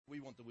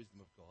we want the wisdom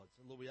of God.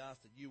 So, Lord, we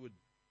ask that you would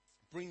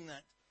bring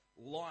that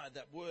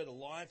word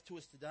alive to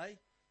us today,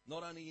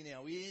 not only in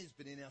our ears,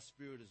 but in our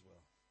spirit as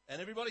well.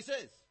 And everybody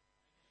says,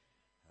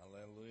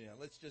 hallelujah.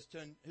 Let's just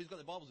turn, who's got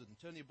their Bibles with them?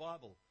 Turn your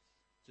Bible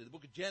to the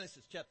book of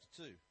Genesis, chapter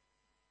 2.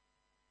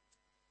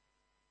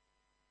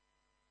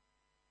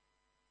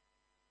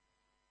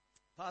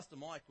 Pastor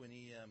Mike, when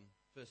he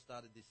first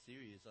started this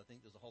series, I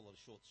think there's a whole lot of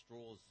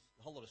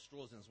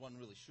straws, and there's one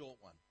really short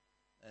one.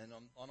 And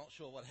I'm not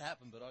sure what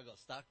happened, but I got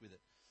stuck with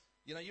it.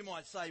 You know, you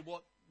might say,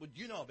 what would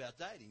you know about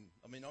dating?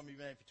 I mean, I've been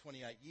married for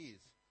 28 years.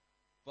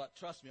 But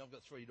trust me, I've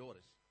got 3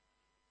 daughters.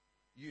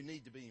 You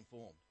need to be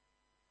informed.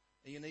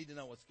 And you need to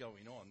know what's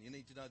going on. You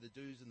need to know the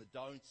do's and the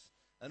don'ts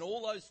and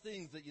all those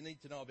things that you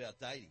need to know about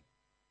dating.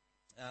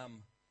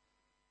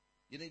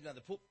 You need to know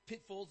the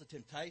pitfalls, the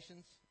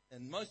temptations,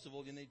 and most of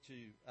all, you need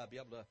to be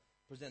able to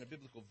present a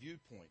biblical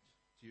viewpoint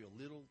to your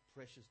little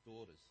precious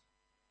daughters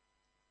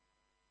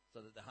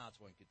so that their hearts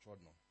won't get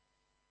trodden on.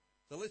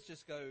 So let's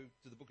just go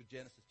to the book of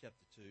Genesis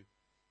chapter 2.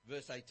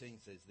 Verse 18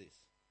 says this.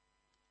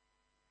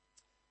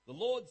 The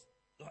Lord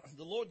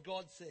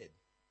God said,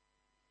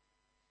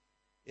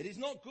 "It is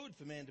not good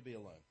for man to be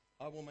alone.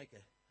 I will make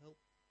a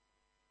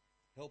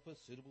helper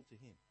suitable to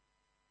him."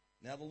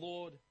 Now the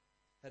Lord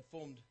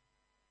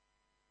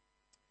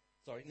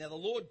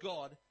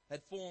God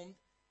had formed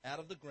out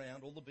of the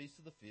ground all the beasts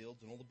of the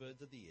fields and all the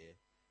birds of the air.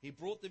 He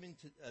brought them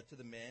to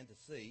the man to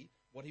see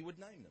what he would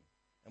name them.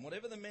 And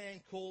whatever the man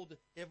called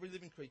every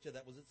living creature,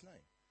 that was its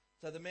name.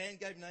 So the man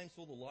gave names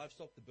to all the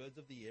livestock, the birds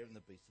of the air, and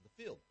the beasts of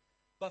the field.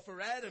 But for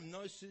Adam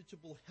no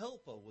suitable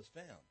helper was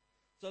found.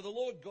 So the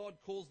Lord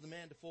God caused the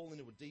man to fall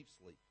into a deep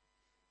sleep.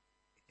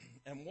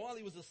 And while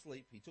he was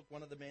asleep, he took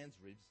one of the man's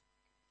ribs,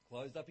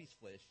 closed up his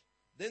flesh.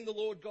 Then the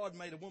Lord God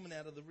made a woman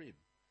out of the rib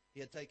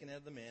he had taken out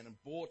of the man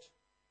and brought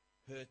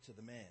her to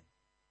the man.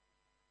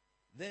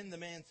 Then the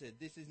man said,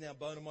 "This is now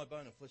bone of my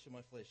bone and flesh of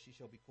my flesh. She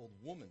shall be called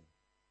woman,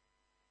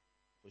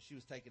 for she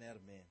was taken out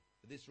of man.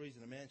 For this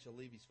reason a man shall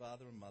leave his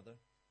father and mother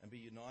and be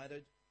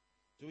united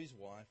to his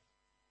wife,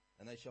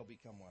 and they shall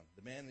become one.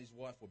 The man and his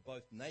wife were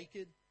both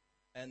naked,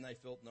 and they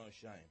felt no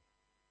shame."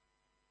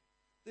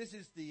 This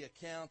is the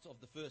account of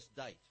the first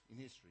date in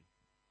history.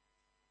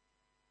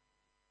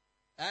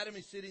 Adam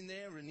is sitting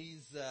there, and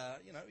he's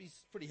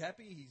pretty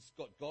happy. He's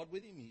got God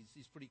with him.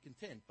 He's pretty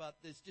content,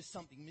 but there's just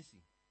something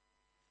missing.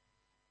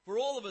 For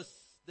all of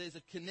us, there's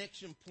a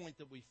connection point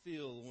that we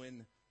feel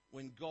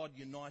when God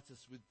unites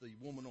us with the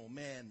woman or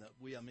man that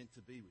we are meant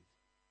to be with.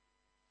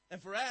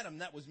 And for Adam,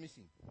 that was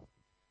missing.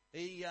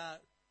 He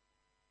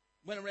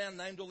went around and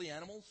named all the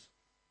animals.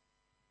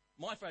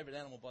 My favourite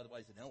animal, by the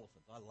way, is an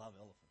elephant. I love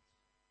elephants.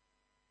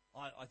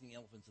 I think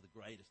elephants are the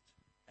greatest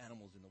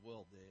animals in the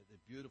world. They're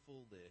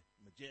beautiful, they're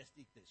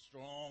majestic, they're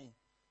strong.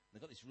 They've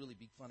got this really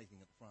big funny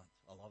thing at the front.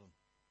 I love them.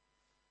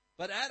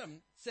 But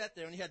Adam sat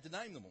there and he had to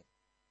name them all.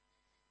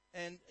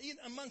 And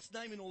amongst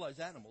naming all those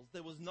animals,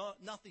 there was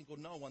nothing or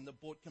no one that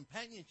brought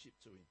companionship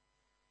to him.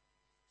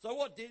 So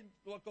what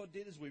God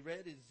did, as we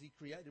read, is he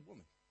created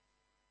woman.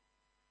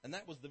 And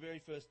that was the very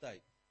first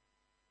date.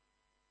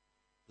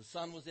 The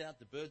sun was out,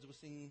 the birds were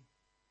singing,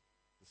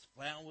 the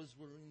flowers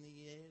were in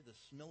the air, the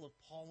smell of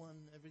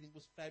pollen, everything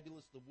was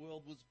fabulous, the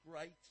world was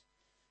great.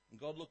 And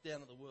God looked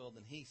down at the world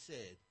and he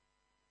said,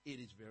 "It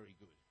is very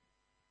good."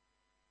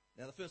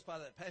 Now the first part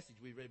of that passage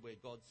we read where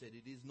God said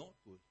it is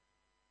not good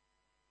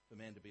for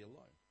man to be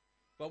alone.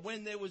 But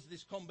when there was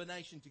this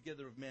combination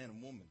together of man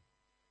and woman,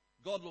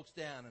 God looks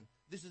down, and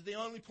this is the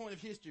only point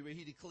of history where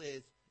he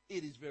declares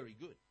it is very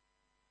good.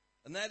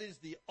 And that is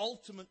the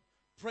ultimate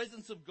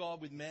presence of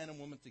God with man and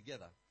woman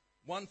together.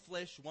 One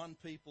flesh, one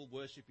people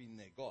worshipping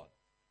their God.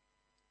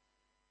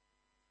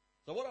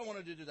 So what I want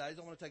to do today is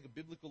I want to take a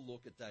biblical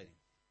look at dating.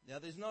 Now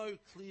there's no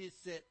clear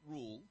set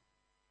rule.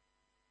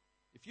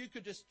 If you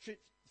could just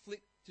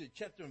flick to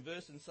chapter and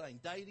verse and saying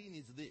dating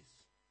is this,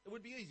 it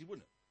would be easy,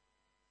 wouldn't it?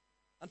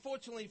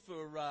 Unfortunately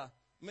for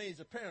me as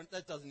a parent,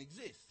 that doesn't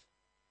exist.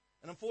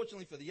 And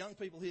unfortunately for the young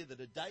people here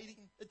that are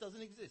dating, it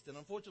doesn't exist. And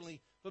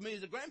unfortunately for me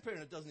as a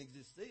grandparent, it doesn't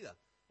exist either.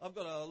 I've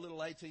got a little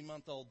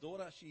 18-month-old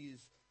daughter. She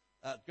is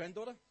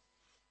granddaughter,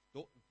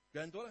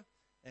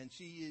 and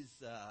she is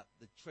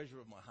the treasure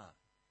of my heart.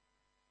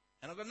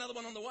 And I've got another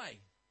one on the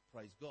way.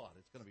 Praise God.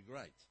 It's going to be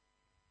great.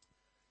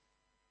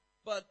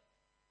 But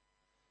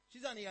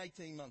she's only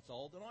 18 months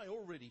old, and I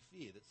already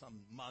fear that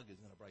some mug is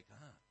going to break her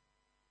heart.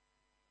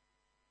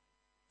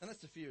 And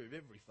that's the fear of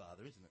every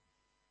father, isn't it?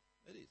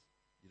 It is.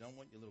 You don't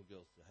want your little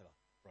girls to have a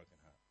broken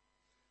heart.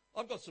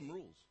 I've got some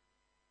rules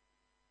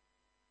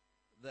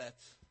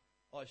that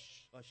I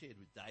shared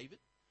with David.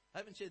 I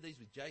haven't shared these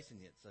with Jason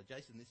yet, so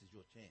Jason, this is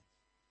your chance.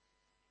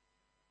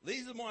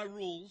 These are my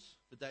rules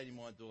for dating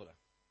my daughter.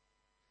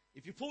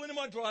 If you pull into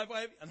my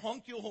driveway and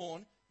honk your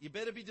horn, you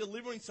better be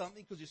delivering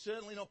something because you're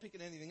certainly not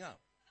picking anything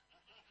up.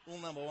 Rule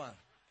number 1.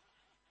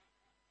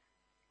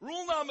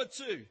 Rule number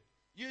 2.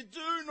 You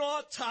do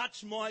not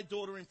touch my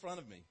daughter in front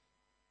of me.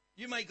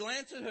 You may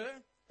glance at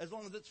her as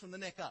long as it's from the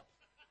neck up.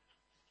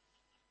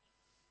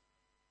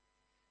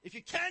 If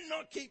you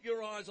cannot keep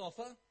your eyes off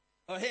her,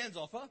 or hands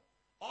off her,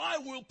 I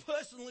will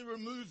personally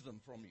remove them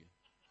from you.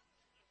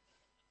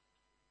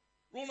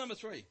 Rule number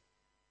 3.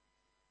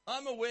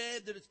 I'm aware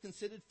that it's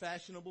considered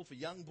fashionable for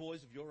young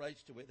boys of your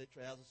age to wear their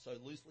trousers so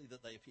loosely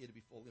that they appear to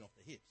be falling off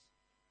their hips.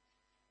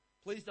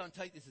 Please don't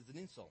take this as an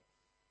insult.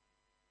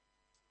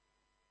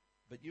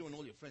 But you and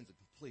all your friends are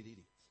complete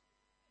idiots.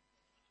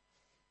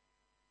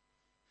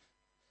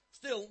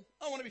 Still,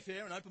 I want to be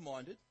fair and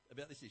open-minded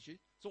about this issue,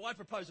 so I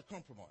propose a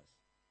compromise.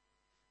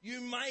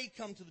 You may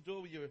come to the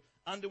door with your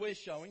underwear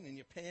showing and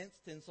your pants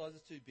 10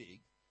 sizes too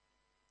big,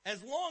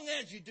 as long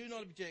as you do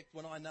not object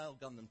when I nail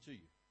gun them to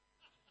you.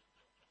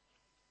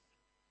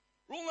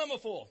 Rule number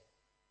 4.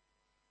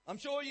 I'm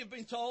sure you've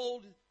been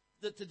told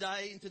that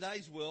in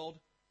today's world,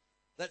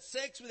 that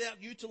sex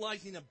without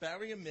utilizing a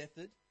barrier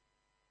method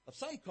of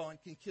some kind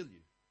can kill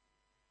you.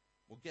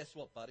 Well, guess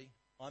what, buddy?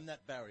 I'm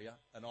that barrier,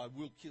 and I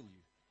will kill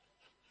you.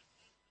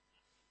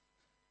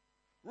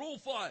 Rule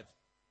 5.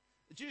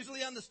 It's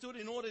usually understood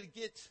in order to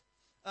get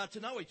to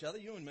know each other,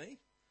 you and me,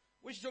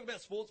 we should talk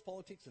about sports,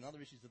 politics, and other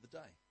issues of the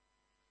day.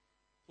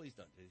 Please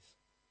don't do this.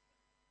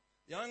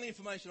 The only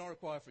information I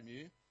require from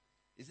you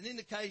is an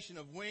indication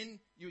of when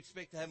you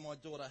expect to have my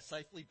daughter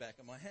safely back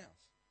at my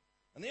house.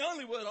 And the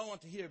only word I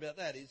want to hear about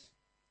that is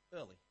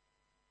early.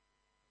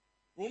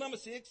 Rule number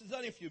 6, there's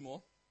only a few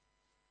more.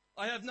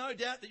 I have no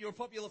doubt that you're a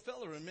popular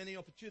fella and many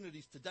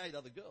opportunities to date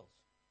other girls.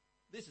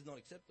 This is not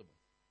acceptable.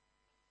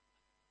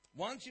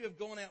 Once you have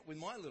gone out with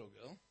my little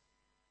girl,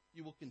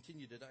 you will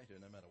continue to date her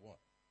no matter what.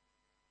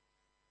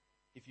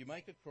 If you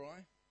make her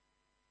cry,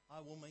 I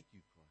will make you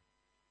cry.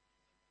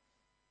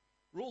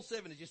 Rule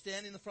 7 is you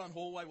stand in the front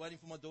hallway waiting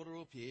for my daughter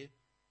to appear.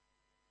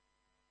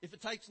 If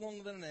it takes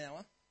longer than an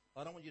hour,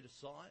 I don't want you to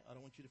sigh, I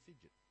don't want you to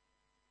fidget.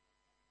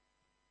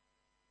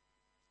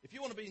 If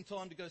you want to be in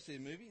time to go see a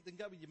movie, then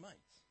go with your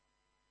mates.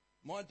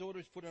 My daughter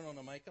is putting on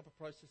her makeup,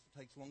 a process that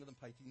takes longer than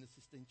painting the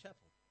Sistine Chapel.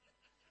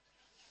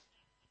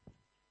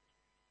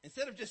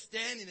 Instead of just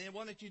standing there,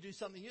 why don't you do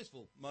something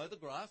useful? Mow the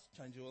grass,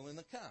 change the oil in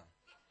the car.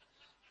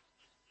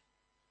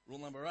 Rule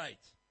number 8.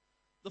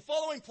 The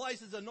following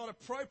places are not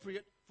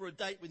appropriate for a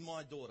date with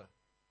my daughter.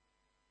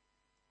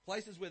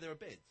 Places where there are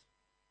beds.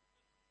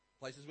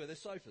 Places where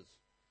there's sofas.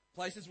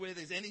 Places where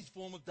there's any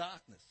form of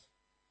darkness.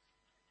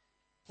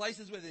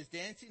 Places where there's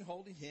dancing,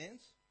 holding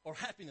hands, or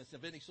happiness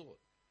of any sort.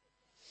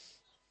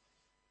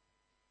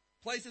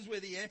 Places where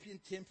the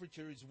ambient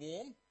temperature is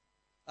warm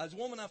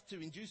enough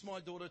to induce my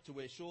daughter to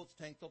wear shorts,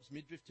 tank tops,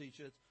 midriff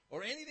t-shirts,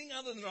 or anything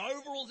other than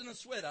overalls and a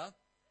sweater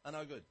are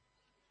no good.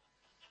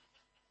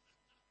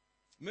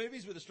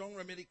 Movies with a strong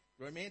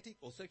romantic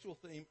or sexual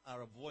theme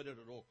are avoided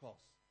at all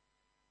costs.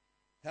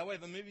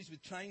 However, movies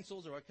with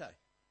chainsaws are okay.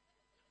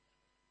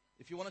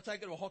 If you want to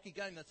take her to a hockey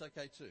game, that's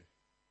okay too.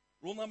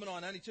 Rule number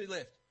 9, only 2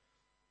 left.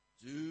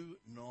 Do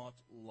not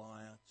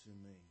lie to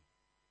me.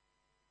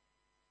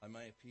 I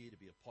may appear to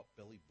be a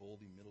pot-bellied,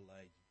 baldy,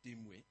 middle-aged,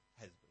 dimwit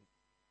husband.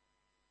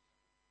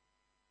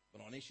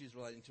 But on issues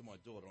relating to my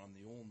daughter, I'm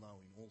the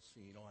all-knowing,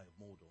 all-seeing eye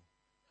of Mordor.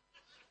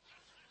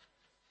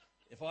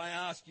 If I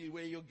ask you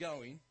where you're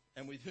going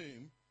and with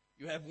whom,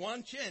 you have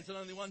one chance and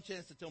only one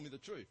chance to tell me the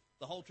truth.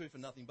 The whole truth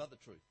and nothing but the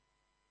truth.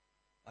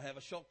 I have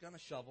a shotgun, a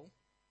shovel,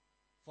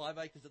 5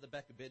 acres at the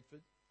back of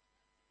Bedford.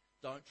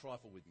 Don't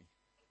trifle with me.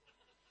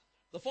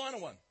 The final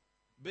one.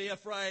 Be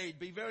afraid.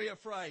 Be very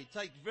afraid.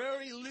 Take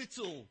very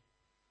little.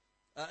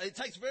 It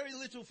takes very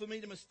little for me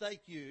to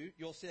mistake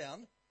your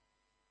sound,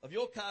 of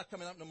your car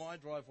coming up to my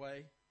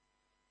driveway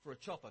for a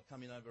chopper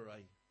coming over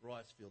a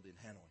rice field in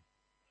Hanoi.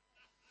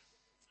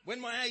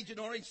 When my Agent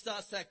Orange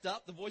starts to act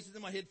up, the voices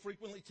in my head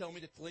frequently tell me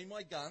to clean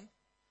my gun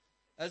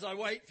as I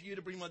wait for you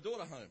to bring my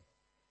daughter home.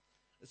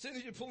 As soon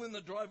as you pull in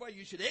the driveway,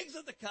 you should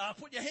exit the car,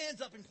 put your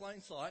hands up in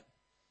plain sight,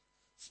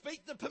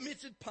 speak the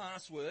permitted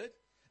password,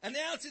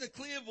 announce in a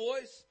clear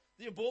voice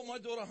that you brought my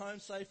daughter home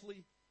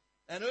safely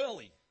and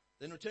early,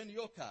 then return to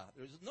your car.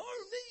 There is no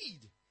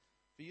need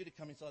for you to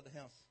come inside the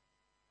house.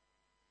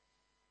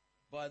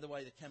 By the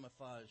way, the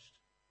camouflaged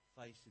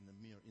face in the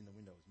mirror in the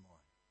window is mine.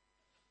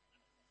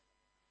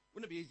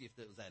 Wouldn't it be easy if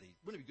it was that easy?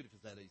 Wouldn't it be good if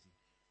it was that easy?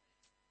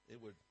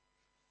 It would.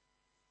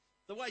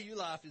 The way you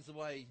laugh is the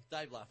way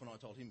Dave laughed when I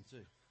told him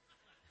too.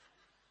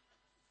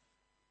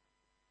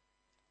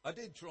 I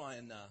did try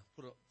and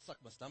suck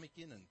my stomach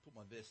in and put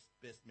my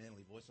best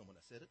manly voice on when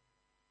I said it,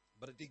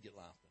 but it did get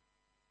laughter.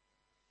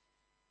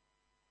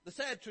 The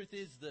sad truth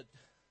is that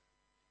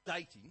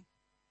dating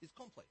is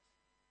complex.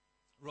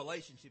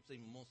 Relationships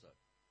even more so.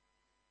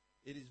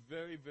 It is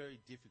very, very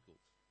difficult.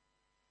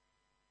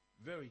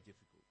 Very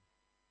difficult.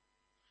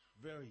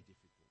 Very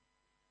difficult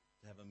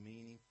to have a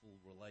meaningful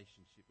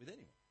relationship with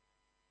anyone.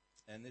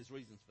 And there's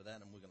reasons for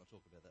that, and we're going to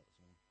talk about that this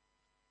morning.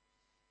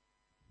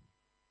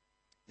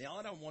 Now,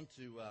 I don't want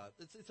to...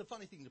 it's a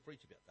funny thing to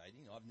preach about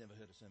dating. I've never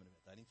heard a sermon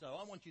about dating. So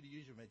I want you to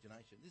use your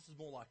imagination. This is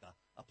more like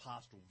a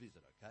pastoral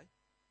visit, okay?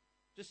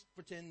 Just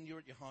pretend you're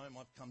at your home.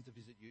 I've come to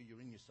visit you.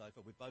 You're in your sofa.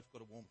 We've both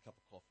got a warm cup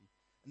of coffee.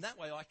 And that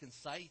way I can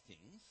say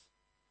things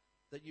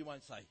that you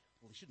won't say,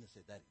 well, you shouldn't have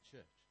said that in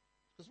church.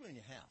 Because we're in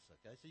your house,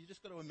 okay? So you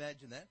just got to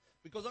imagine that.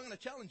 Because I'm going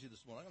to challenge you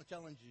this morning. I'm going to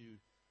challenge you,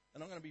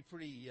 and I'm going to be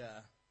pretty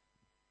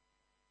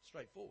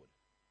straightforward.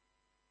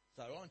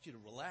 So I want you to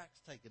relax,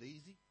 take it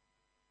easy,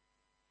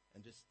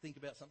 and just think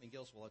about something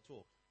else while I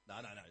talk. No,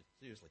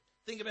 seriously.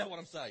 Think about what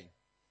I'm saying.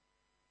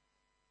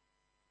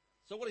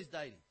 So what is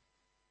dating?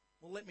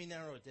 Well, let me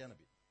narrow it down a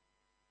bit.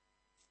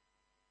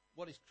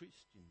 What is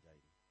Christian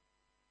dating?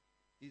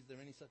 Is there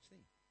any such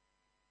thing?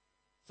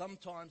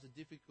 Sometimes a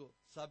difficult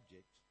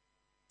subject,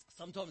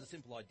 sometimes a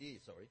simple idea,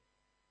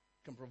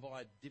 can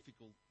provide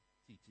difficulty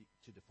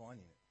to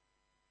defining it.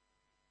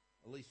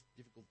 At least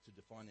difficult to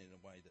define it in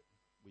a way that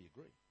we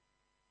agree.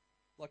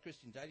 Like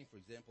Christian dating, for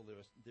example,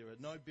 there are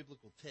no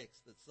biblical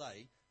texts that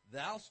say,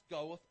 thou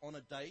goeth on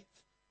a date,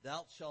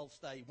 thou shalt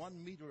stay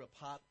 1 metre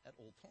apart at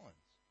all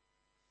times.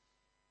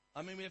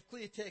 I mean, we have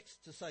clear texts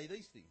to say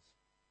these things.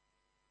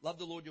 Love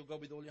the Lord your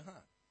God with all your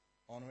heart.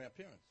 Honour our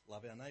parents.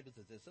 Love our neighbours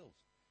as ourselves.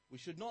 We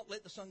should not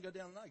let the sun go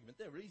down in an argument.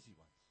 They're easy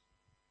ones.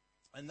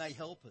 And they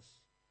help us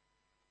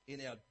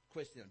in our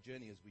quest, in our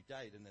journey as we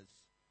date and as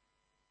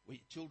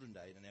we children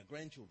date and our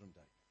grandchildren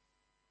date.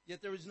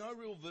 Yet there is no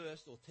real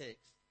verse or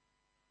text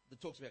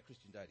that talks about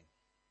Christian dating.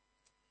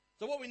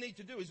 So what we need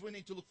to do is we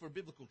need to look for a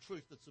biblical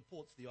truth that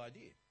supports the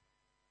idea.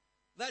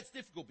 That's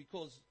difficult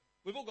because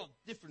we've all got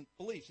different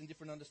beliefs and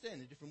different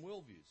understanding, different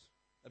worldviews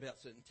about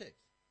certain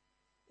texts.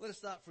 Let us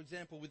start, for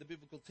example, with a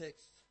biblical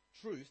text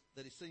truth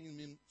that is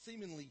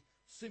seemingly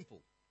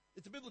simple.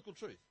 It's a biblical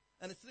truth,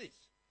 and it's this.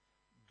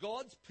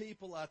 God's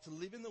people are to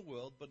live in the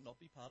world but not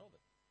be part of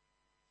it.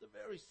 It's a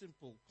very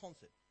simple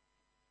concept.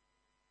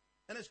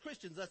 And as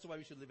Christians, that's the way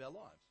we should live our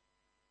lives.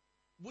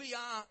 We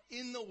are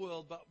in the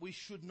world, but we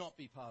should not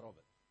be part of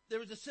it.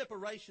 There is a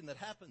separation that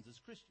happens as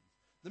Christians.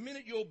 The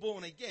minute you're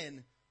born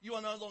again, you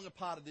are no longer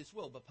part of this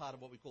world, but part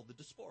of what we call the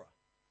diaspora.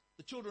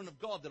 The children of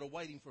God that are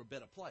waiting for a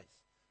better place.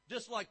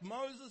 Just like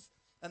Moses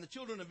and the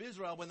children of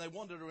Israel when they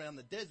wandered around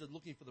the desert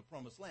looking for the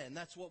promised land,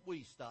 that's what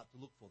we start to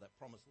look for, that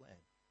promised land.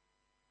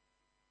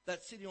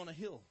 That city on a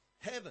hill.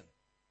 Heaven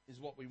is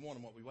what we want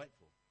and what we wait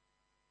for.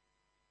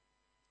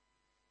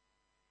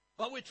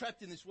 But we're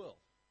trapped in this world.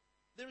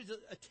 There is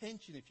a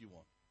tension, if you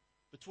want,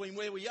 between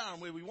where we are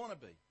and where we want to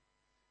be.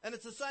 And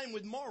it's the same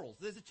with morals.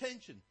 There's a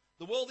tension.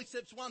 The world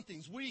accepts one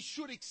thing. We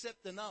should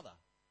accept another.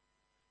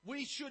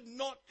 We should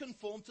not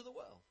conform to the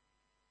world.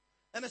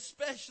 And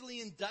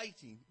especially in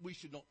dating, we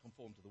should not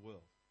conform to the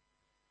world.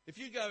 If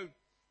you go,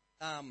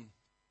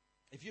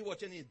 if you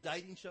watch any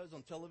dating shows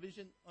on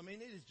television, I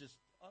mean, it is just,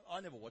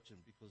 I never watch them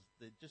because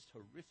they're just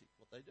horrific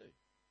what they do.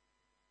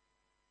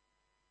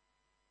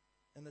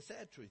 And the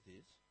sad truth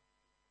is,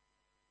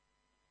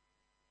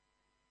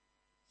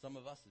 some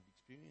of us have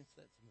experienced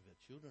that. Some of our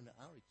children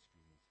are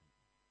experiencing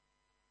it.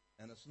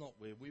 And it's not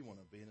where we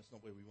want to be, and it's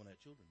not where we want our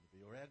children to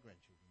be or our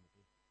grandchildren to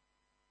be.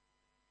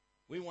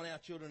 We want our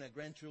children, our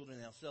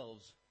grandchildren,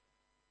 ourselves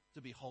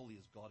to be holy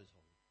as God is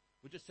holy.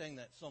 We're just sang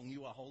that song,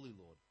 You Are Holy,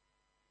 Lord.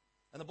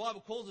 And the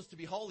Bible calls us to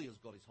be holy as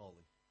God is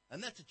holy.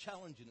 And that's a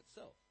challenge in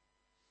itself.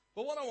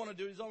 But what I want to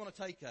do is I want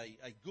to take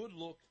a good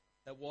look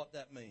at what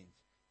that means,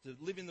 to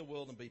live in the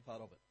world and be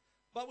part of it.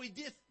 But we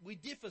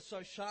differ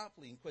so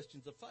sharply in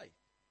questions of faith.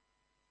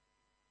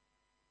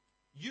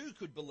 You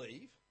could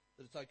believe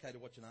that it's okay to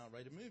watch an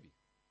R-rated movie.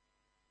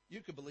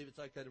 You could believe it's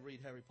okay to read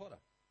Harry Potter.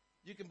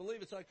 You can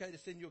believe it's okay to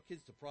send your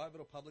kids to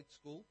private or public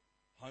school,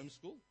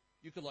 homeschool.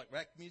 You could like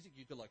rap music.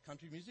 You could like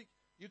country music.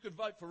 You could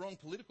vote for wrong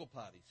political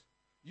parties.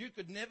 You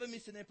could never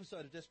miss an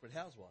episode of Desperate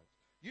Housewives.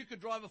 You could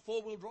drive a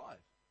four-wheel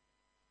drive.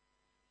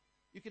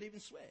 You could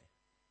even swear.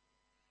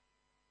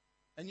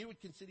 And you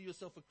would consider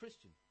yourself a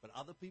Christian, but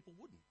other people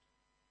wouldn't.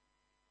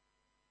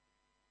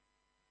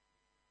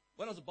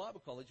 When I was at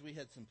Bible college, we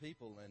had some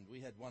people, and we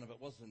had one of it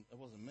wasn't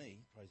me,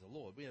 praise the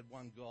Lord. We had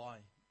one guy.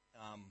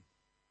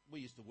 We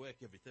used to work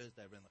every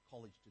Thursday around the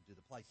college to do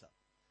the place up,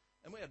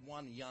 and we had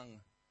one young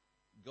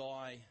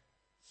guy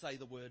say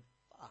the word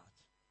fart.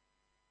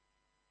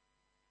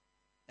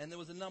 And there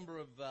was a number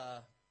of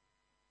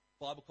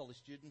Bible college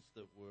students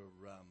that were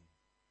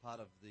part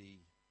of the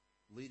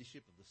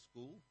leadership of the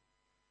school,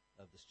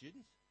 of the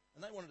students,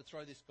 and they wanted to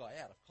throw this guy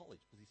out of college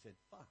because he said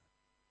fart,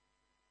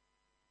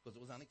 because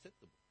it was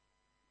unacceptable.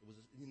 It was,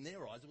 in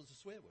their eyes, it was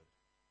a swear word.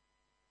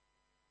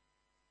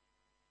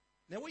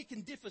 Now, we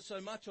can differ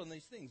so much on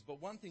these things, but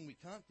one thing we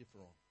can't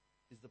differ on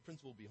is the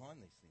principle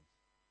behind these things.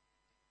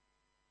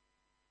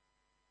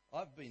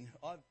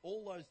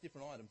 All those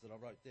different items that I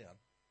wrote down,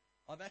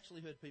 I've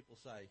actually heard people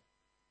say,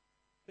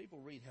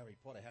 people read Harry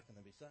Potter, how can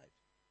they be saved?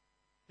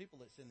 People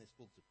that send their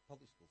schools to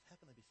public schools, how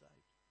can they be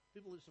saved?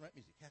 People who listen to rap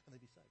music, how can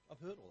they be saved? I've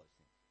heard all those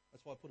things.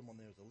 That's why I put them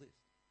on there as a list.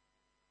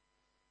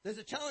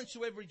 There's a challenge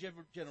to every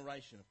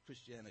generation of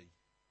Christianity.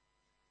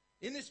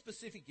 In this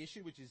specific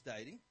issue, which is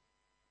dating,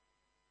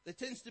 there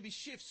tends to be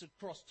shifts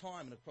across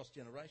time and across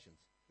generations.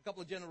 A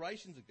couple of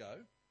generations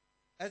ago,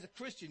 as a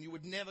Christian, you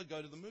would never go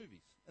to the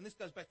movies. And this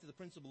goes back to the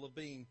principle of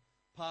being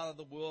part of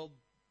the world,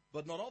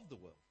 but not of the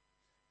world.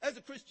 As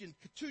a Christian,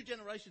 2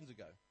 generations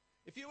ago,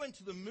 if you went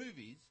to the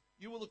movies,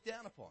 you were looked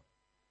down upon.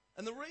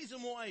 And the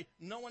reason why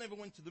no one ever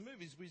went to the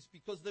movies was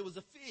because there was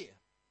a fear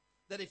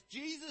that if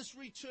Jesus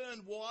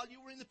returned while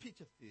you were in the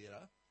picture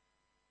theatre,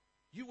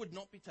 you would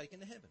not be taken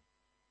to heaven.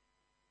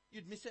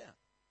 you'd miss out.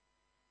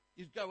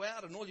 You'd go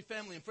out and all your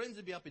family and friends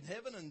would be up in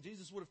heaven and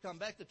Jesus would have come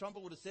back, the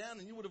trumpet would have sounded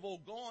and you would have all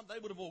gone, they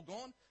would have all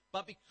gone.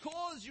 But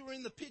because you were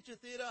in the picture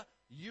theatre,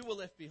 you were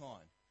left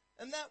behind.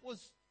 And that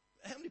was,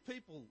 how many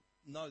people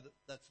know that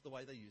that's the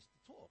way they used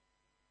to talk?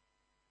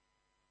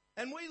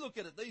 And we look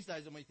at it these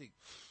days and we think,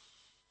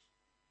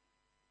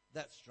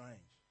 that's strange.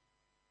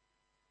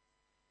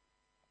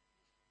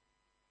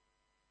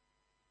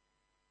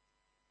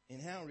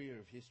 In our era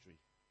of history,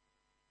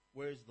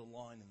 where is the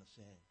line in the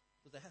sand?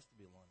 Because there has to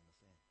be a line in the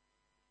sand.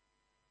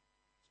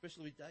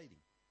 Especially with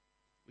dating.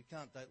 We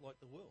can't date like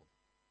the world.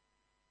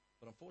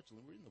 But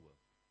unfortunately, we're in the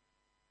world.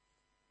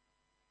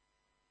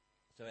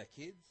 So our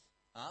kids,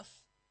 us,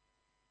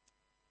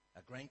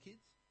 our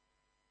grandkids,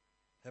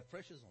 have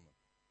pressures on them.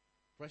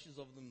 Pressures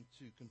of them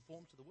to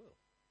conform to the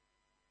world.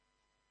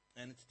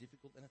 And it's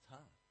difficult and it's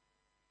hard.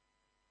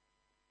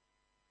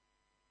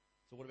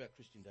 So what about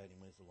Christian dating?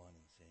 Where's the line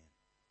in the sand?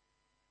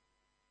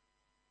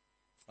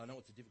 I know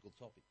it's a difficult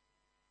topic.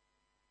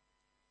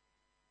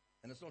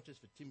 And it's not just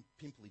for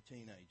pimply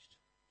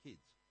teenaged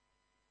kids.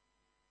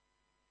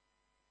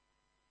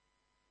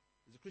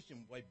 There's a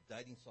Christian web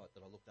dating site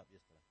that I looked up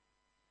yesterday.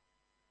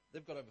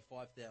 They've got over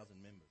 5,000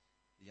 members.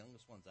 The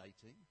youngest one's 18.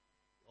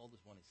 The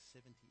oldest one is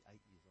 78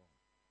 years old.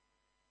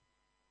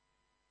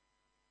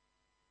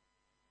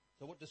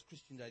 So what does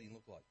Christian dating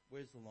look like?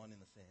 Where's the line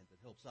in the sand that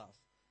helps us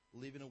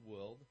live in a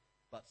world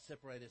but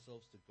separate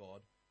ourselves to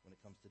God when it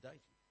comes to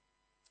dating?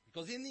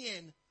 Because in the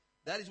end,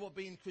 that is what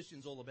being Christian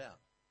is all about.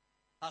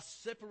 Us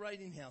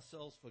separating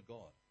ourselves for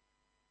God.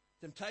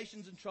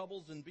 Temptations and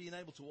troubles and being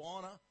able to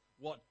honour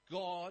what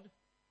God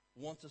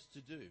wants us to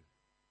do.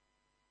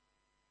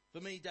 For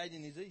me,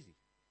 dating is easy.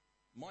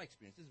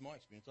 This is my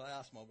experience. I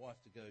asked my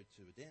wife to go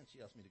to a dance.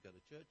 She asked me to go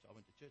to church. I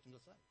went to church and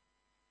got saved.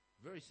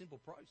 Very simple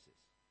process.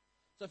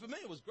 So for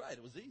me, it was great.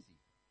 It was easy,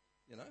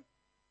 you know.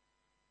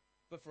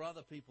 But for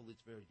other people,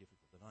 it's very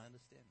difficult, and I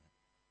understand that.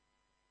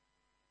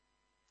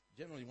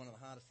 Generally, one of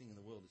the hardest things in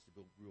the world is to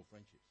build real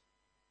friendships,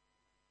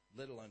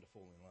 let alone to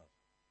fall in love.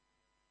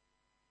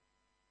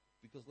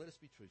 Because let us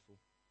be truthful,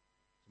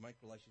 to make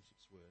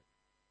relationships work,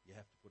 you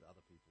have to put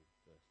other people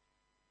first.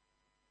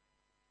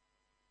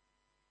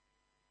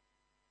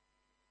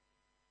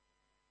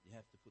 You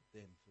have to put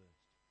them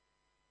first.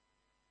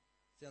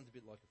 Sounds a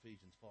bit like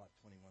Ephesians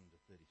 5:21 to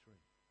 33.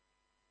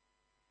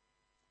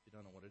 If you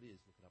don't know what it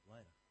is, look it up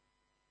later.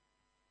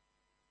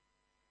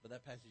 But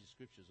that passage of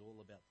Scripture is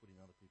all about putting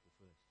other people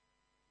first.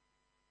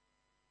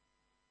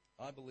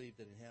 I believe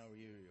that in our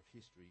area of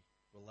history,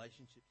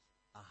 relationships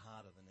are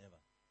harder than ever.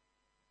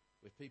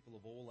 With people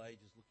of all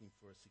ages looking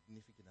for a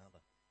significant other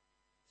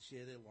to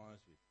share their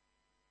lives with.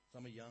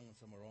 Some are young and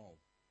some are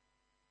old.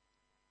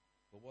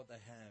 But what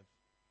they have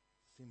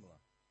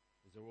similar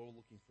is they're all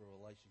looking for a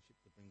relationship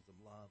that brings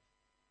them love,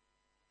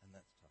 and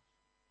that's tough.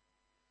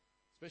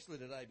 Especially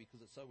today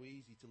because it's so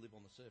easy to live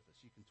on the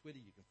surface. You can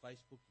Twitter, you can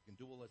Facebook, you can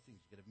do all those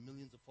things. You can have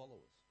millions of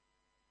followers.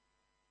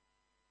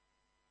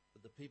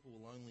 But the people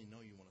will only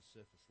know you on a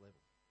surface level.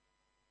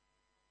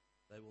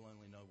 They will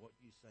only know what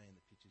you say in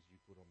the pictures you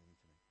put on the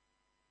internet.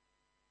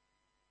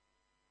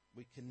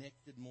 We're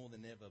connected more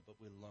than ever, but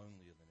we're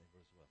lonelier than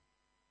ever as well.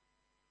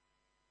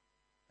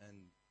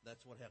 And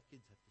that's what our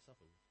kids have to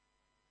suffer with.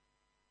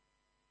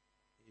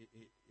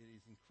 It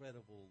is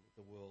incredible that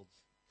the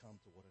world's come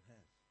to what it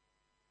has.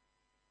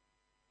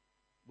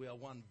 We are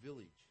one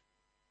village,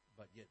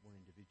 but yet we're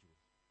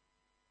individuals.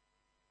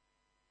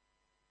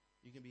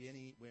 You can be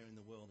anywhere in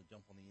the world and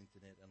jump on the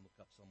internet and look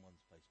up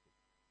someone's Facebook.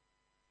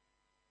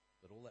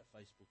 But all that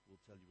Facebook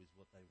will tell you is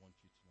what they want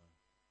you to know.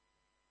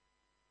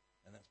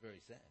 And that's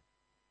very sad.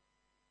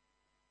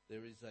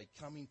 There is a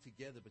coming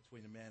together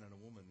between a man and a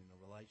woman in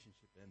a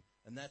relationship.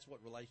 And that's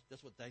what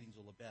dating's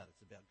all about.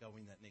 It's about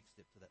going that next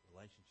step to that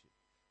relationship.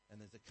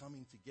 And there's a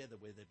coming together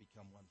where they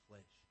become one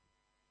flesh.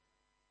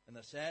 And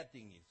the sad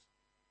thing is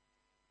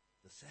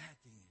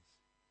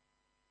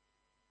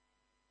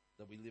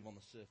that we live on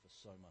the surface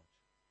so much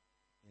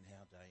in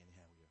our day and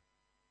our era.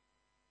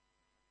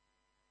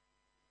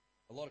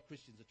 A lot of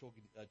Christians are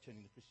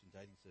turning to Christian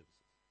dating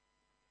services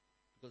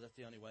because that's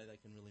the only way they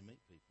can really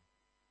meet people.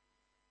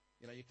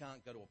 You know, you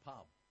can't go to a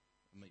pub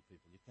and meet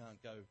people. You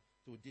can't go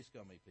to a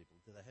disco and meet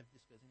people. Do they have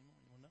discos anymore?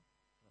 Anyone know?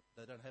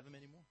 They don't have them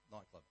anymore?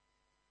 Nightclub.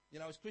 You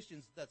know, as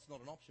Christians, that's not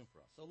an option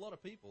for us. So a lot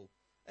of people,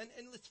 and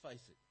let's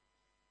face it,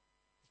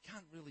 you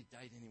can't really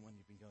date anyone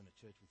you've been going to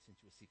church with since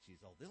you were 6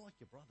 years old. They're like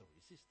your brother or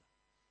your sister.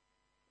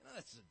 You know,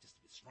 that's just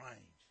a bit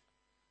strange.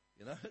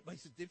 You know, it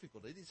makes it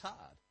difficult. It is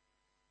hard.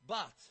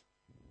 But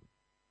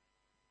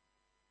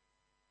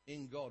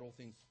in God, all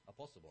things are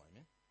possible,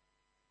 amen?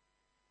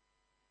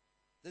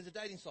 There's a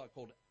dating site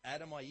called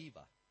Adam I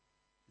Eva.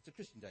 It's a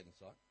Christian dating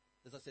site.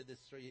 As I said,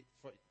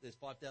 there's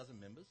 5,000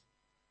 members.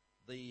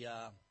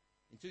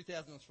 In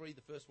 2003,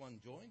 the first one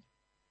joined.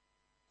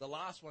 The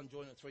last one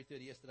joined at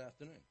 3:30 yesterday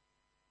afternoon.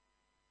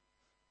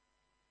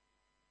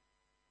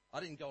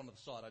 I didn't go onto the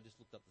site. I just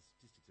looked up the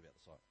statistics about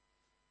the site.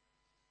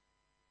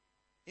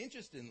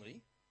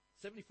 Interestingly,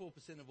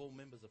 74% of all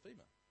members are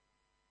female.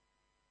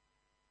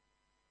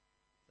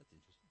 That's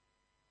interesting.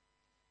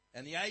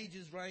 And the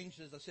ages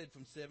ranged, as I said,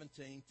 from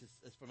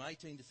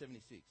 18 to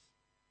 76.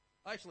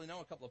 I actually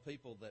know a couple of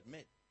couples that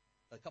met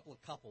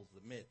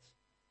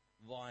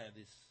via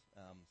this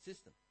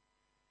system.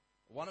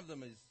 One of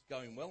them is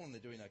going well and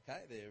they're doing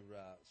okay. They're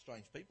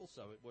strange people,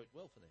 so it worked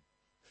well for them.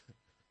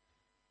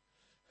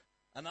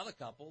 Another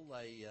couple,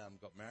 they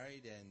got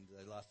married and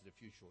they lasted a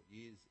few short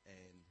years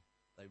and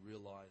they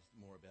realised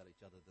more about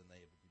each other than they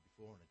ever did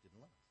before, and it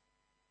didn't last.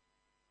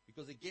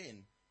 Because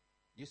again,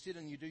 you sit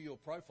and you do your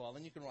profile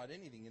and you can write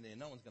anything in there.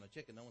 No one's going to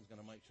check it. No one's going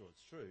to make sure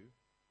it's true.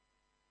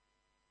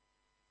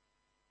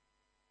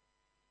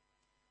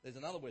 There's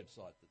another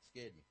website that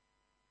scared me.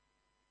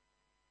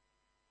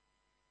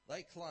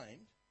 They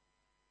claimed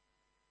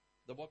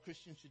that what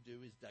Christians should do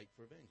is date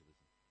for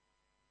evangelism.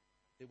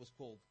 It was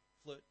called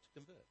Flirt to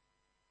Convert.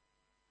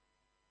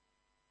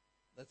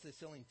 That's their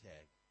selling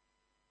tag.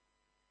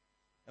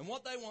 And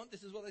what they want,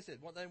 this is what they said,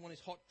 what they want is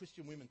hot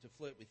Christian women to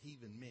flirt with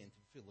heathen men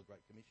to fulfill the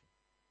Great Commission.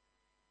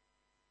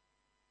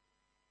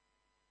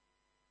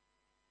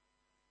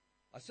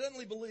 I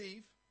certainly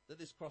believe that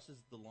this crosses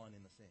the line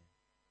in the sand.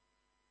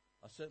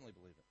 I certainly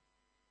believe it.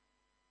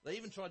 They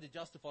even tried to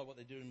justify what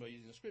they're doing by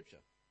using the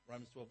scripture,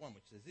 Romans 12:1,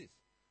 which says this: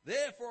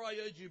 "Therefore I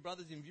urge you,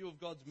 brothers, in view of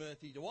God's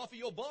mercy, to offer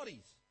your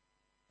bodies,"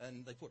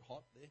 and they put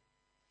hot there,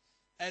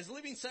 "as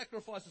living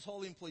sacrifices,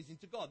 holy and pleasing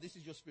to God." This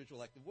is your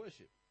spiritual act of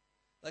worship.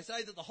 They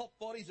say that the hot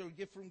bodies are a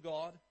gift from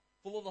God,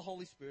 full of the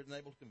Holy Spirit and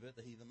able to convert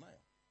the heathen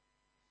male.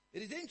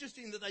 It is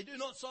interesting that they do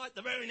not cite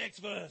the very next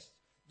verse.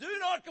 "Do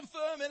not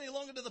conform any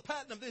longer to the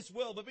pattern of this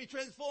world, but be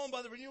transformed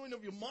by the renewing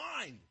of your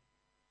mind,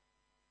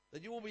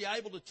 that you will be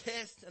able to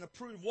test and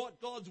approve what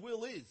God's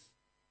will is,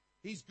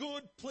 His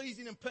good,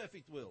 pleasing and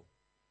perfect will."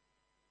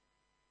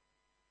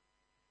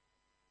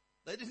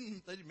 They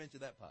didn't mention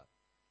that part.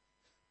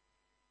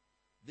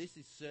 This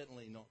is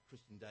certainly not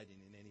Christian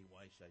dating in any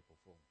way, shape or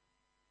form.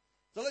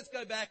 So let's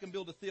go back and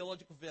build a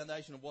theological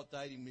foundation of what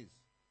dating is.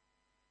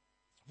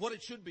 What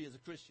it should be as a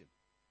Christian.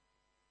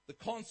 The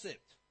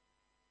concept.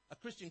 A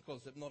Christian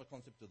concept, not a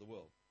concept of the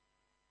world.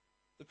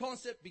 The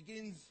concept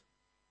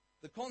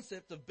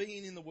of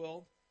being in the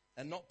world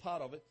and not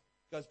part of it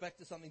goes back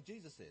to something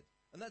Jesus said.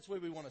 And that's where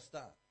we want to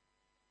start.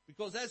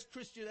 Because as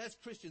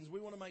Christians, we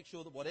want to make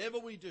sure that whatever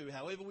we do,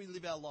 however we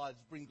live our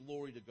lives, bring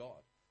glory to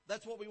God.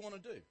 That's what we want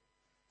to do.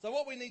 So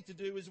what we need to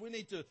do is we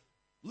need to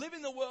live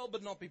in the world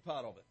but not be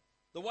part of it.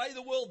 The way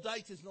the world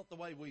dates is not the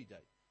way we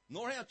date.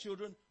 Nor our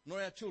children, nor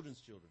our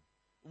children's children.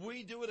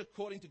 We do it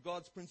according to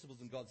God's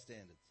principles and God's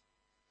standards.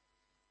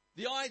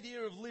 The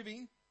idea of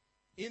living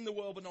in the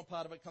world but not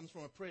part of it comes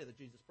from a prayer that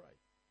Jesus prayed.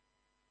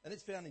 And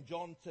it's found in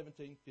John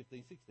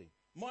 17:15-16.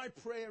 "My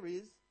prayer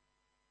is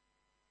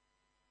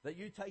that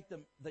you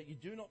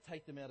do not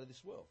take them out of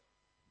this world,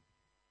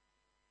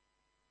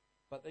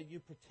 but that you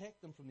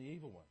protect them from the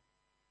evil one.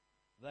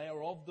 They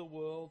are of the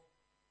world.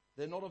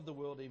 They're not of the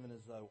world, even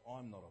as though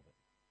I'm not of it."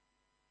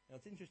 Now,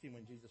 it's interesting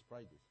when Jesus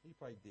prayed this. He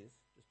prayed this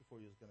just before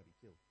he was going to be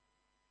killed.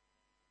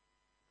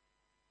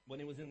 When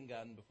he was in the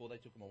garden, before they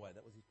took him away,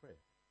 that was his prayer.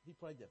 He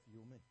prayed that for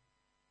you and me.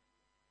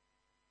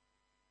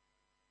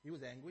 He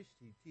was anguished.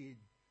 He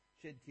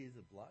shed tears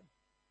of blood.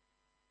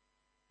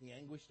 He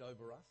anguished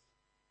over us.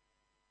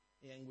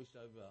 He anguished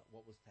over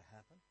what was to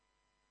happen.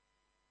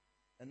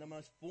 And the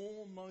most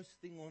foremost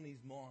thing on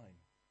his mind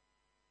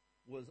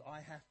was,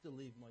 I have to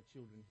leave my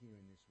children here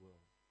in this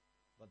world,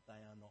 but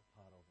they are not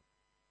part of it.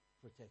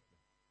 Protect them.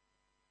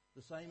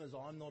 The same as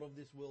I'm not of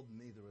this world,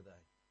 neither are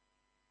they.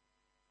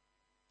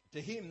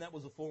 To him, that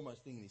was the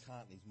foremost thing in his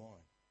heart and his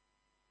mind.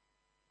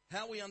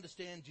 How we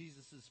understand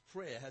Jesus'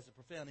 prayer has a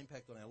profound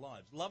impact on our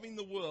lives. Loving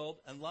the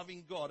world and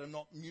loving God are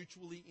not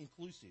mutually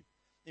inclusive.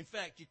 In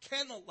fact, you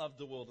cannot love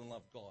the world and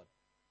love God.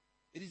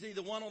 It is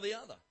either one or the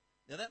other.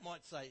 Now, that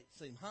might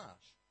seem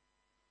harsh,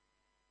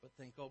 but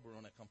thank God we're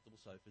on our comfortable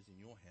sofas in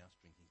your house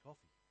drinking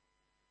coffee.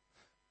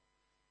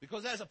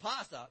 Because as a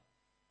pastor,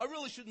 I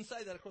really shouldn't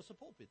say that across the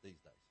pulpit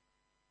these days.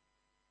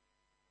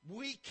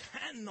 We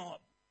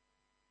cannot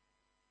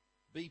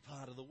be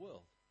part of the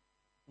world.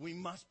 We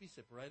must be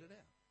separated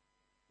out.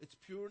 It's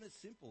pure and it's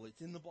simple.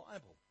 It's in the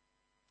Bible.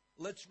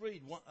 Let's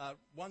read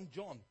 1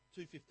 John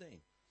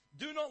 2:15.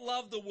 "Do not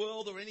love the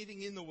world or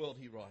anything in the world,"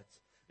 he writes.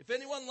 "If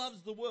anyone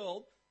loves the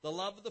world, the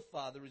love of the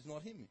Father is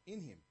not in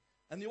him."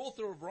 And the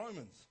author of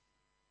Romans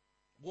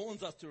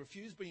warns us to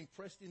refuse being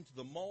pressed into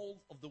the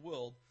mold of the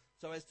world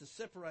so as to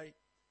separate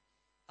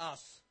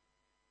us,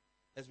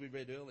 as we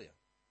read earlier.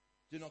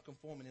 "Do not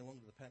conform any longer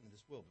to the pattern of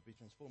this world, but be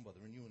transformed by the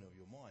renewing of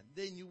your mind.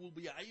 Then you will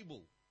be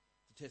able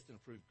to test and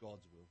approve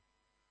God's will."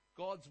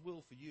 God's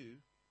will for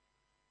you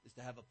is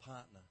to have a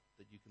partner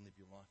that you can live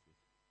your life with.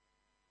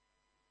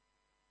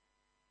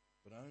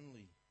 But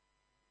only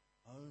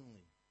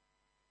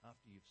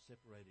after you've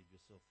separated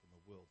yourself from the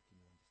world can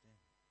you understand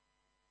it.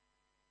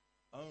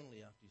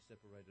 Only after you're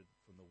separated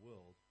from the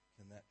world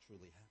can that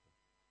truly happen.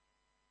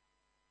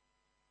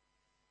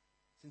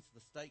 Since the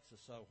stakes are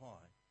so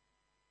high,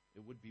 it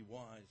would be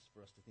wise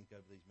for us to think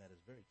over these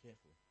matters very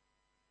carefully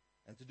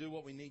and to do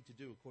what we need to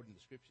do according to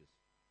the Scriptures.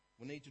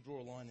 We need to draw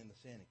a line in the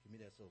sand and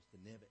commit ourselves to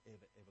never,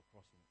 ever, ever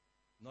crossing it.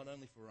 not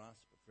only for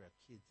us, but for our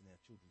kids and our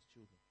children's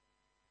children.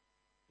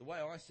 The way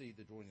I see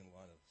the drawing in the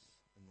line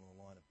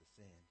of the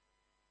sand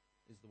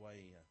is the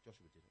way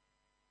Joshua did it.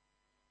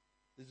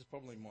 This is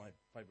probably my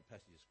favourite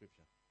passage of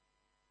Scripture.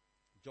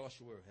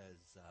 Joshua has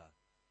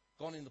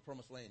gone in the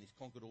promised land. He's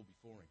conquered all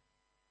before him.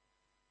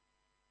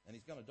 And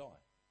he's going to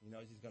die. He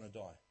knows he's going to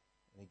die.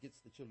 And he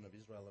gets the children of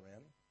Israel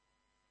around him.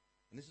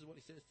 And this is what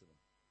he says to them.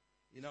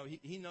 You know,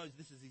 he knows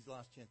this is his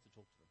last chance to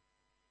talk to them.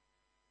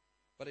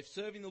 But if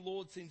serving the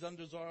Lord seems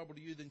undesirable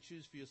to you, then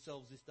choose for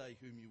yourselves this day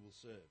whom you will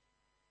serve.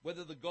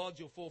 Whether the gods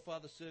your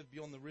forefathers served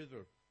beyond the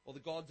river, or the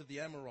gods of the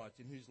Amorites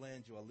in whose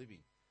land you are living.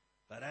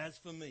 But as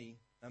for me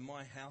and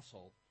my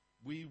household,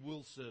 we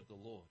will serve the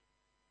Lord.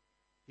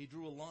 He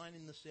drew a line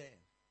in the sand.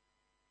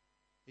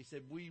 He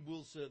said, we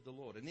will serve the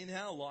Lord. And in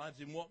our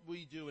lives, in what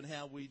we do and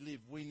how we live,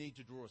 we need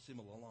to draw a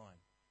similar line.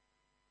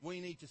 We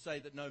need to say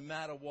that no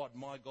matter what,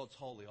 my God's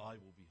holy, I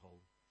will be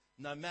holy.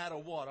 No matter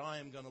what, I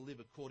am going to live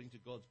according to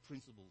God's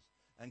principles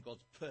and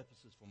God's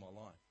purposes for my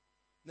life.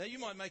 Now, you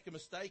might make a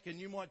mistake and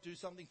you might do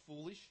something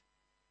foolish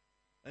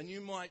and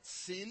you might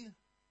sin,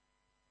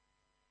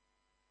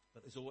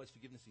 but there's always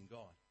forgiveness in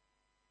God.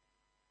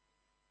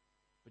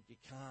 But you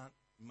can't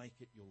make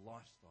it your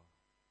lifestyle.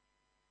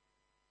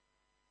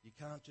 You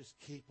can't just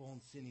keep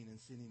on sinning and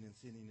sinning and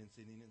sinning and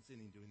sinning and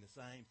sinning, doing the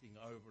same thing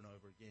over and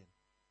over again.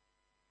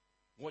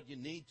 What you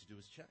need to do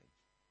is change.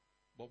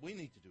 What we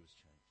need to do is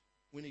change.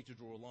 We need to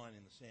draw a line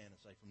in the sand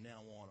and say, from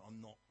now on, I'm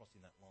not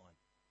crossing that line.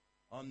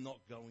 I'm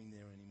not going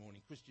there anymore.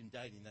 And in Christian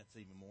dating, that's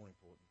even more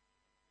important.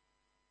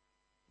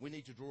 We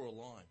need to draw a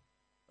line,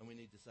 and we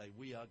need to say,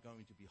 we are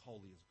going to be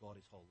holy as God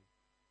is holy.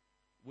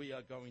 We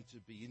are going to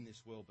be in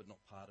this world, but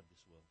not part of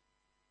this world.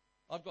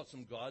 I've got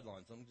some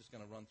guidelines. I'm just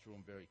going to run through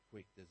them very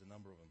quick. There's a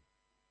number of them.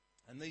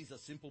 And these are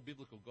simple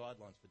biblical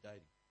guidelines for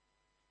dating.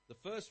 The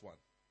first one,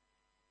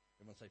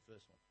 everyone say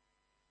first one.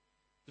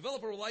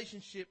 Develop a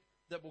relationship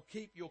that will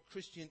keep your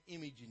Christian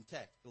image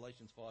intact.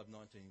 Galatians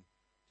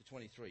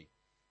 5:19-23.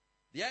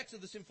 The acts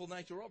of the sinful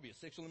nature are obvious.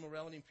 Sexual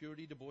immorality,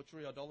 impurity,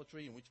 debauchery,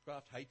 idolatry, and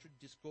witchcraft, hatred,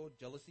 discord,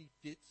 jealousy,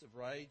 fits of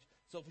rage,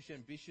 selfish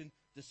ambition,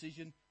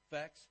 decision,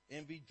 facts,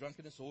 envy,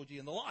 drunkenness, orgy,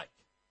 and the like.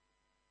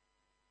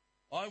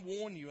 I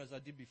warn you, as I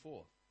did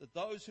before, that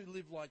those who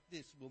live like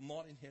this will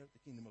not inherit the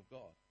kingdom of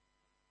God.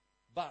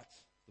 But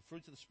the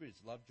fruits of the Spirit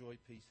is love, joy,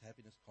 peace,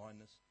 happiness,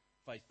 kindness,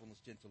 faithfulness,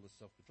 gentleness,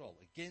 self-control.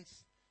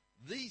 Against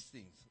these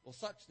things, or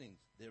such things,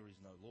 there is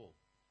no law.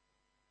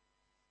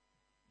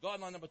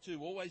 Guideline number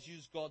 2, always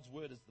use God's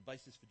word as the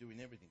basis for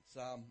doing everything.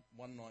 Psalm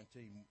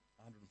 119,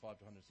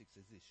 105-106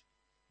 says this.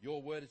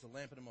 Your word is a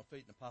lamp unto my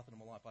feet and a path unto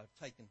my life. I have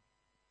taken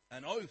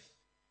an oath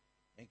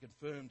and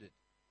confirmed it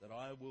that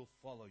I will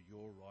follow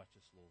your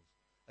righteous laws.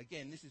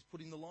 Again, this is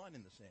putting the line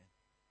in the sand.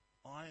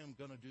 I am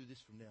going to do this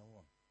from now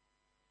on.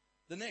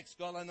 The next,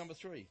 guideline number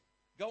 3.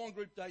 Go on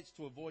group dates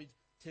to avoid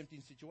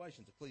tempting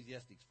situations.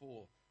 Ecclesiastes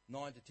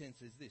 4:9-10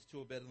 says this.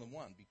 2 are better than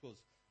one because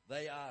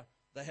they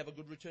have a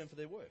good return for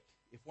their work.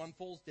 If one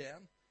falls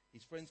down,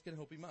 his friends can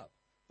help him up.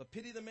 But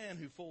pity the man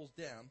who falls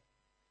down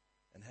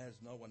and has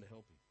no one to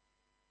help him.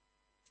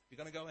 If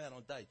you're going to go out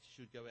on dates,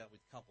 you should go out with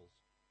couples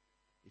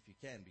if you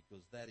can,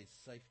 because that is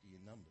safety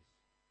in numbers.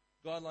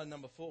 Guideline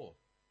number 4.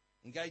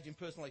 Engage in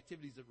personal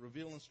activities that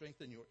reveal and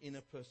strengthen your inner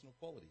personal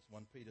qualities.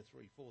 1 Peter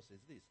 3:4 says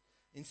this.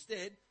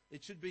 Instead,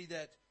 it should be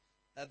that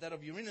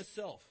of your inner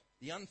self,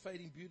 the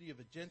unfading beauty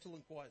of a gentle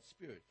and quiet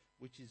spirit,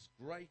 which is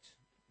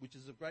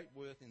of great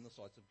worth in the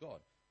sights of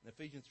God. In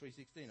Ephesians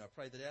 3:16, I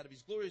pray that out of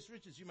his glorious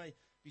riches you may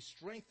be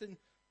strengthened,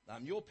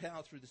 your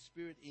power through the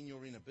Spirit in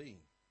your inner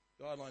being.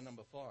 Guideline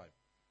number 5.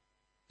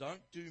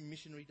 Don't do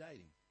missionary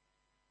dating.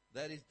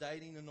 That is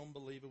dating a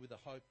non-believer with a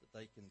hope that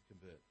they can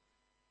convert.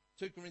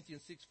 2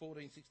 Corinthians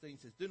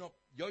 6:14-16 says, do not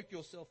yoke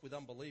yourself with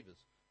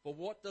unbelievers. For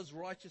what does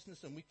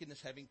righteousness and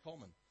wickedness have in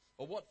common?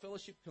 Or what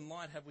fellowship can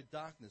light have with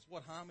darkness?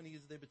 What harmony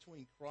is there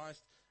between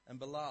Christ and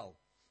Belial?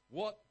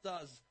 What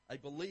does a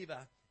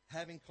believer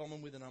have in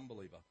common with an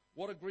unbeliever?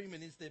 What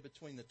agreement is there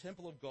between the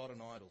temple of God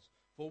and idols?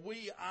 For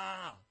we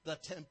are the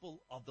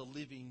temple of the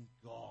living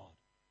God.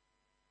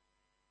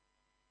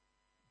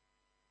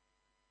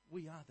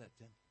 We are that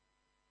temple.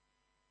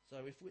 So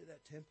if we're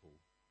that temple,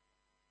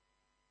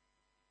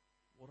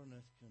 what on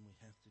earth can we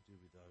have to do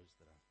with those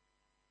that are?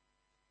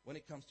 When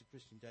it comes to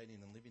Christian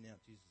dating and living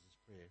out Jesus'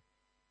 prayer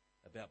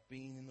about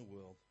being in the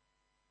world,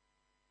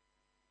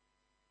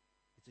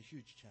 it's a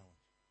huge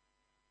challenge.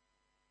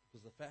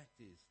 Because the fact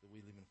is that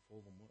we live in a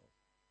fallen world.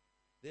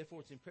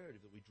 Therefore, it's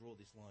imperative that we draw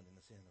this line in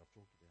the sand that I've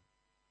talked about.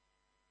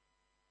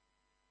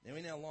 Now,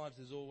 in our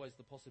lives, there's always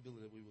the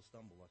possibility that we will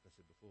stumble, like I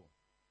said before.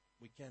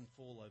 We can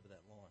fall over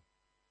that line.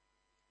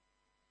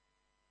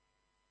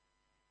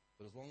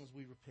 But as long as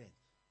we repent,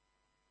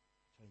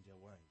 change our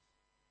ways,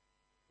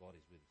 God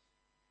is with us.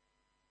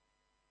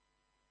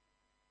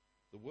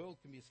 The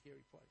world can be a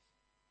scary place.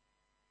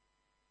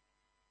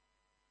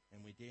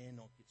 And we dare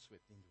not get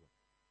swept into it.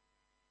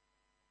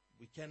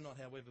 We cannot,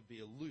 however, be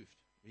aloof.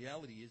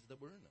 Reality is that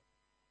we're in it.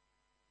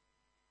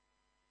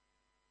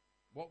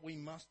 What we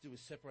must do is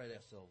separate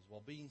ourselves.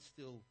 While being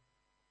still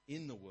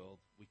in the world,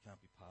 we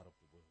can't be part of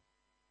the world.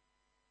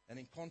 And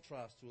in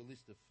contrast to a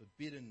list of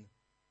forbidden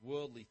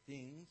worldly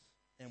things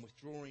and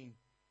withdrawing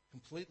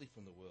completely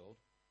from the world,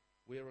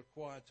 we are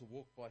required to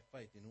walk by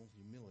faith in all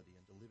humility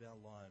and to live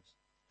our lives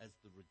as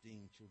the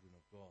redeemed children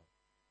of God.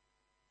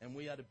 And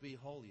we are to be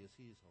holy as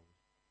He is holy.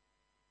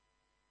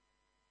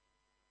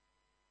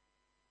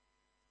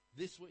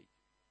 This week,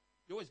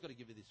 you always got to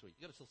give it this week.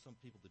 You've got to tell some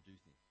people to do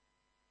things.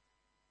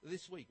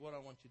 This week, what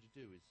I want you to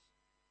do is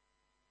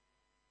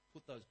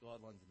put those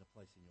guidelines into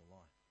place in your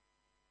life.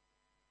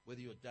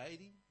 Whether you're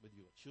dating, whether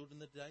you've got children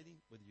that are dating,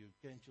 whether you're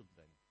grandchildren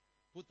dating,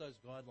 put those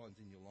guidelines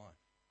in your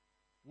life.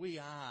 We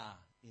are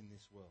in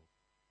this world,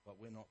 but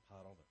we're not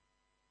part of it.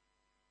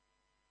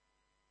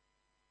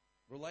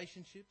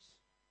 Relationships,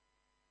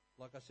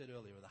 like I said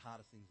earlier, are the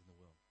hardest things in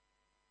the world.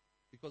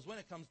 Because when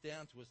it comes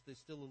down to us, there's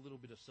still a little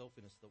bit of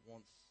selfishness that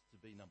wants to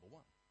be number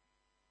one.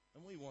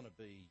 And we want to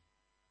be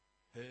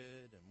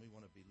heard, and we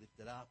want to be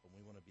lifted up, and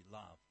we want to be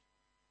loved.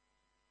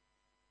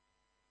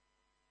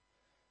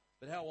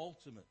 But how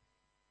ultimate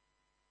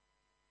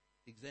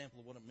example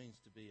of what it means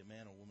to be a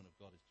man or woman of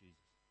God is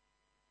Jesus.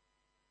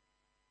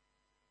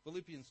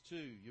 Philippians 2,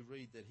 you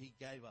read that He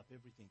gave up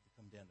everything to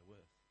come down to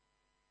earth.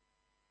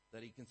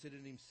 That He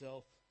considered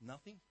Himself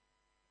nothing,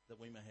 that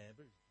we may have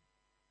everything.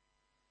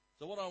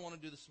 So what I want to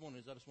do this morning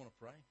is I just want to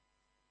pray.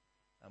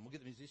 We'll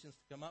get the musicians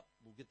to come up.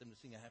 We'll get them to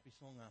sing a happy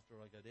song after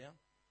I go down.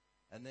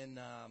 And then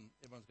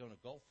everyone's going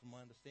to golf, from my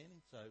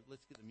understanding. So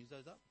let's get the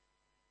musos up.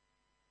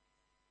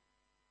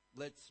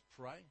 Let's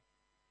pray.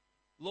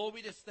 Lord,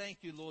 we just thank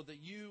You, Lord, that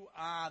You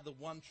are the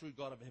one true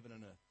God of heaven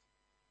and earth.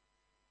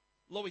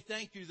 Lord, we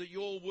thank You that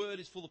Your word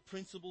is full of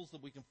principles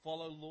that we can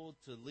follow, Lord,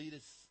 to lead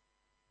us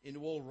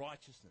into all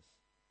righteousness.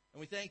 And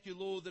we thank You,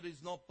 Lord, that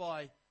it's not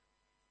by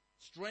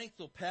strength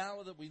or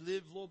power that we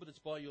live, Lord, but it's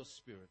by Your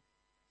Spirit.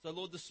 So,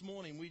 Lord, this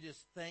morning we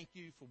just thank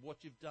You for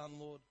what You've done,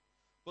 Lord.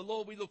 But,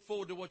 Lord, we look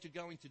forward to what You're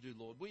going to do,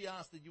 Lord. We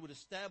ask that You would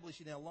establish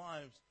in our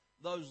lives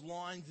those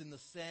lines in the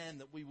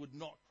sand that we would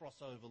not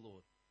cross over,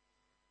 Lord.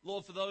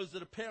 Lord, for those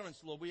that are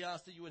parents, Lord, we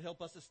ask that You would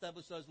help us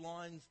establish those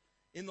lines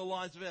in the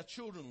lives of our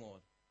children,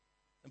 Lord.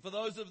 And for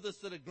those of us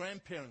that are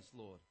grandparents,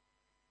 Lord,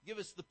 give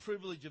us the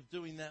privilege of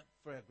doing that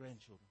for our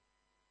grandchildren.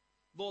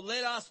 Lord,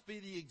 let us be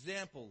the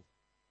example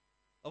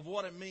of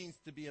what it means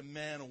to be a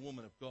man or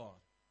woman of God.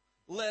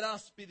 Let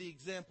us be the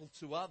example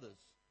to others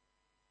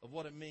of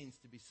what it means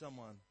to be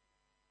someone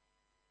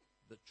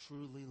that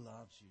truly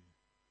loves You.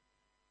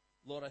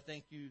 Lord, I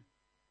thank You,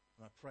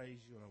 and I praise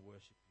You, and I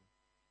worship You.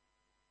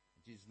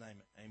 In Jesus'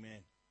 name,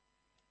 amen.